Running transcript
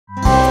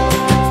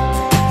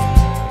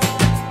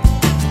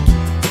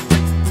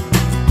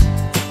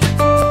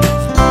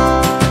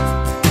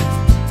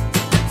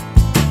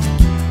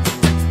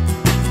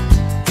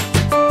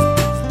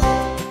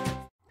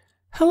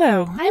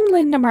Hello, I'm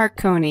Linda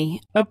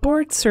Marconi, a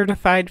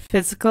board-certified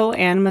physical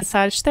and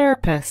massage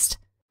therapist.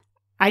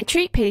 I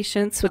treat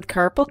patients with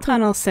carpal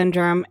tunnel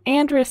syndrome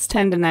and wrist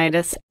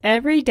tendinitis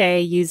every day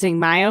using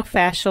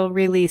myofascial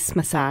release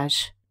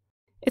massage.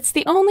 It's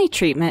the only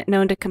treatment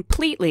known to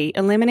completely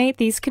eliminate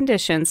these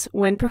conditions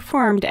when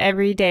performed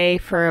every day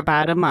for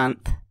about a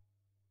month.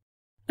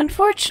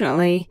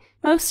 Unfortunately,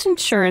 most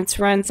insurance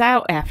runs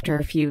out after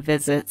a few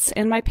visits,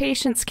 and my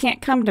patients can't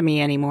come to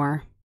me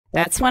anymore.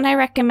 That's when I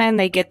recommend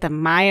they get the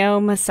Myo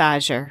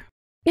Massager.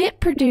 It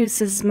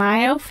produces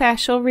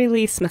myofascial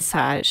release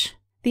massage,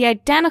 the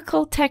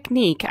identical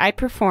technique I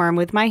perform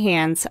with my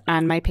hands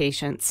on my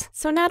patients.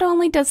 So not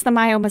only does the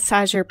Myo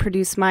Massager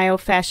produce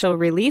myofascial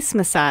release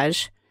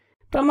massage,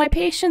 but my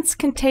patients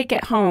can take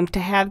it home to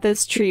have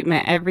this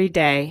treatment every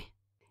day.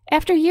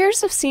 After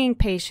years of seeing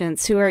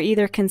patients who are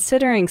either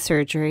considering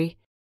surgery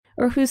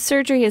or whose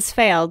surgery has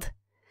failed,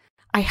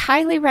 I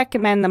highly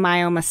recommend the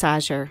Myo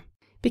Massager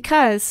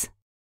because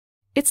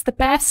it's the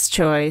best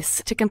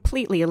choice to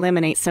completely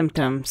eliminate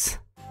symptoms.